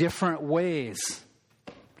God in different ways.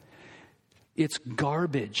 It's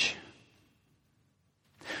garbage.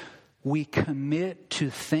 We commit to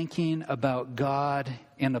thinking about God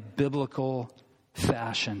in a biblical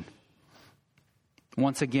fashion.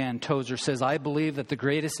 Once again, Tozer says, I believe that the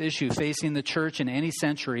greatest issue facing the church in any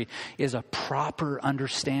century is a proper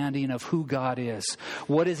understanding of who God is.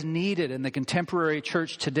 What is needed in the contemporary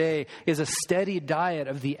church today is a steady diet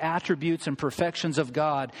of the attributes and perfections of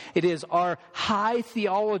God. It is our high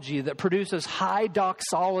theology that produces high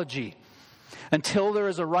doxology. Until there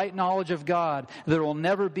is a right knowledge of God, there will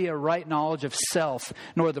never be a right knowledge of self,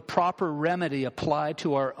 nor the proper remedy applied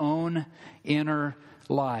to our own inner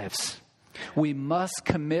lives. We must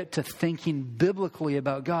commit to thinking biblically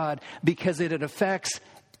about God because it affects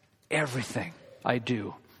everything I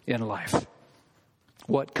do in life.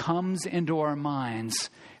 What comes into our minds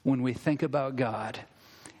when we think about God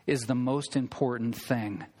is the most important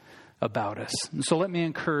thing about us. And so let me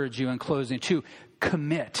encourage you in closing to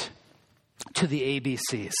commit to the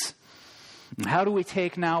ABCs. How do we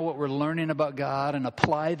take now what we're learning about God and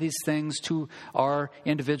apply these things to our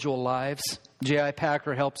individual lives? J.I.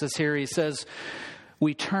 Packer helps us here. He says,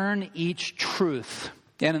 we turn each truth,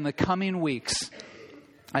 and in the coming weeks,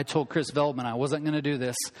 I told Chris Veldman I wasn't going to do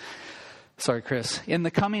this. Sorry, Chris. In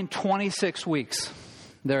the coming 26 weeks,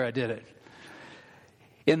 there I did it.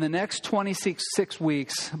 In the next 26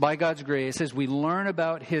 weeks, by God's grace, as we learn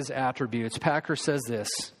about His attributes, Packer says this,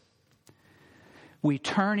 we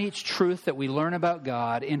turn each truth that we learn about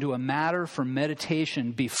God into a matter for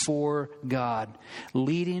meditation before God,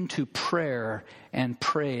 leading to prayer and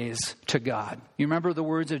praise to God. You remember the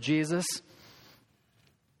words of Jesus?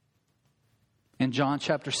 In John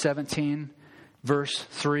chapter 17, verse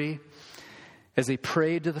 3, as He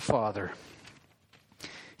prayed to the Father,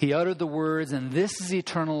 He uttered the words, and this is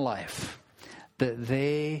eternal life, that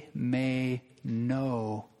they may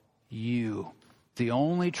know you, the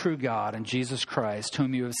only true God, and Jesus Christ,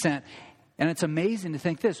 whom you have sent. And it's amazing to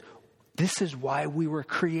think this is why we were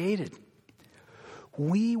created.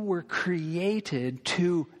 We were created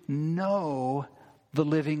to know the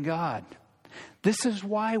living God. This is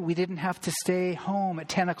why we didn't have to stay home at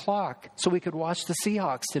 10 o'clock so we could watch the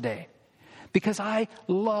Seahawks today. Because I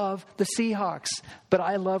love the Seahawks, but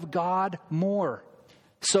I love God more.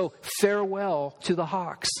 So farewell to the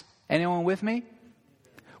Hawks. Anyone with me?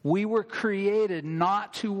 We were created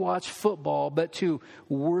not to watch football, but to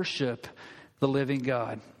worship the living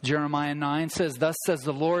God. Jeremiah 9 says, thus says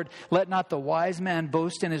the Lord, let not the wise man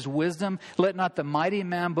boast in his wisdom, let not the mighty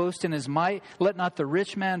man boast in his might, let not the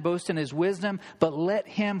rich man boast in his wisdom, but let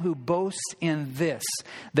him who boasts in this,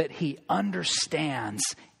 that he understands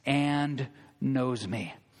and knows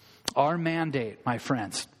me. Our mandate, my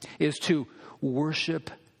friends, is to worship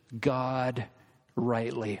God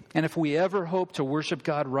rightly. And if we ever hope to worship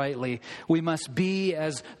God rightly, we must be,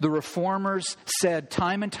 as the Reformers said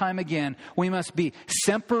time and time again, we must be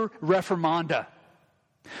semper reformanda.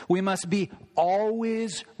 We must be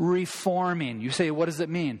always reforming. You say, what does it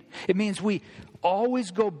mean? It means we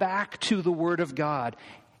always go back to the Word of God.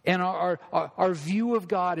 And our view of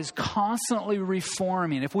God is constantly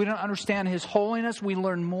reforming. If we don't understand His holiness, we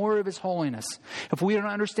learn more of His holiness. If we don't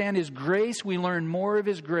understand His grace, we learn more of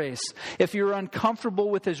His grace. If you're uncomfortable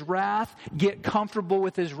with His wrath, get comfortable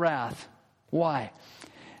with His wrath. Why?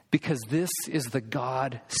 Because this is the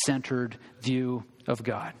God-centered view of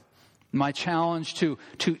God. My challenge to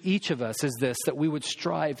each of us is this, that we would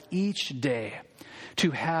strive each day to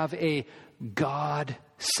have a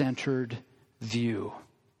God-centered view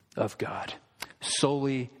of God.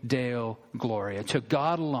 Soli Deo Gloria. To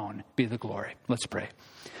God alone be the glory. Let's pray.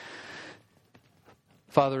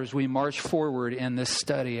 Father, as we march forward in this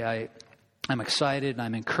study, I'm excited and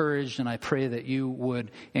I'm encouraged, and I pray that you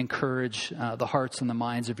would encourage the hearts and the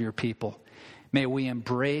minds of your people. May we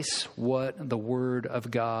embrace what the Word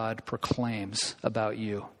of God proclaims about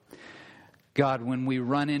you. God, when we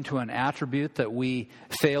run into an attribute that we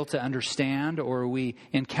fail to understand, or we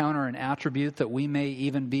encounter an attribute that we may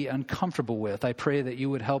even be uncomfortable with, I pray that you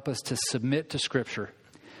would help us to submit to Scripture,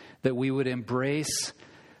 that we would embrace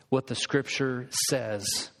what the Scripture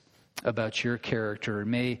says about your character.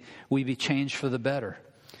 May we be changed for the better.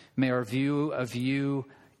 May our view of you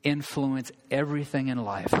influence everything in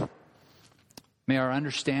life. May our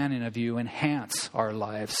understanding of you enhance our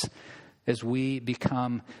lives as we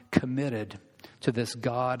become committed to this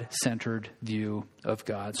God-centered view of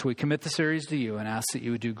God. So we commit the series to you and ask that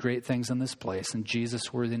you would do great things in this place. In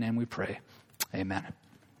Jesus' worthy name we pray. Amen.